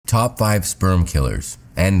Top 5 sperm killers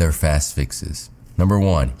and their fast fixes. Number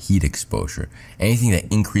 1, heat exposure. Anything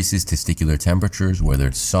that increases testicular temperatures, whether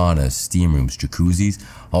it's saunas, steam rooms, jacuzzis,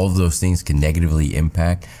 all of those things can negatively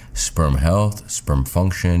impact sperm health, sperm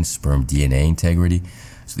function, sperm DNA integrity.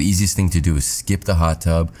 So the easiest thing to do is skip the hot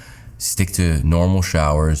tub, stick to normal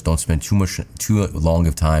showers, don't spend too long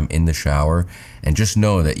of time in the shower, and just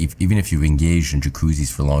know that even if you've engaged in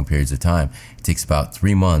jacuzzis for long periods of time, it takes about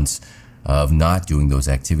 3 months of not doing those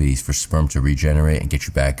activities for sperm to regenerate and get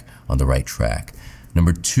you back on the right track.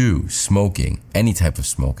 Number 2, smoking. Any type of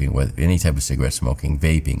smoking, whether any type of cigarette smoking,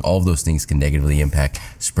 vaping, all of those things can negatively impact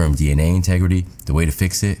sperm DNA integrity. The way to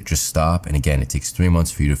fix it, just stop. And again, it takes 3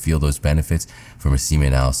 months for you to feel those benefits from a semen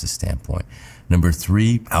analysis standpoint. Number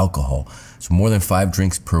 3, alcohol. So more than 5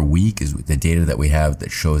 drinks per week is the data that we have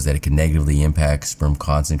that shows that it can negatively impact sperm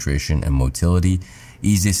concentration and motility.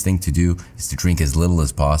 Easiest thing to do is to drink as little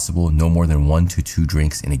as possible, no more than 1 to 2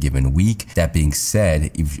 drinks in a given week. That being said,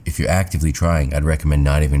 if you're actively trying, I'd recommend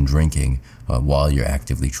not even drinking while you're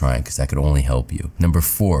actively trying, because that could only help you. Number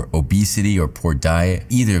 4, obesity or poor diet.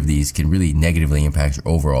 Either of these can really negatively impact your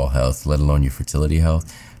overall health, let alone your fertility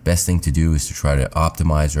health. Best thing to do is to try to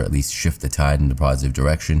optimize or at least shift the tide in the positive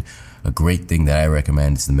direction. A great thing that I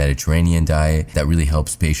recommend is the Mediterranean diet. That really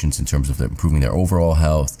helps patients in terms of improving their overall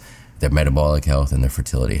health, their metabolic health, and their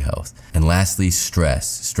fertility health. And lastly, stress.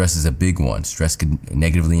 Stress is a big one. Stress can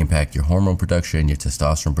negatively impact your hormone production, your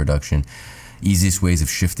testosterone production. Easiest ways of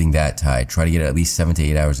shifting that tide: try to get at least 7 to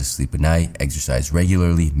 8 hours of sleep a night, exercise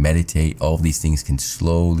regularly, meditate. All of these things can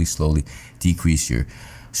slowly decrease your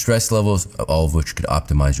stress levels, all of which could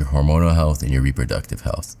optimize your hormonal health and your reproductive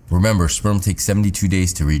health. Remember, sperm takes 72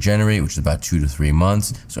 days to regenerate, which is about 2 to 3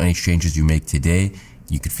 months. So any changes you make today,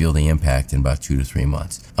 you could feel the impact in about 2 to 3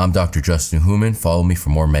 months. I'm Dr. Justin Houman. Follow me for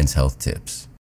more men's health tips.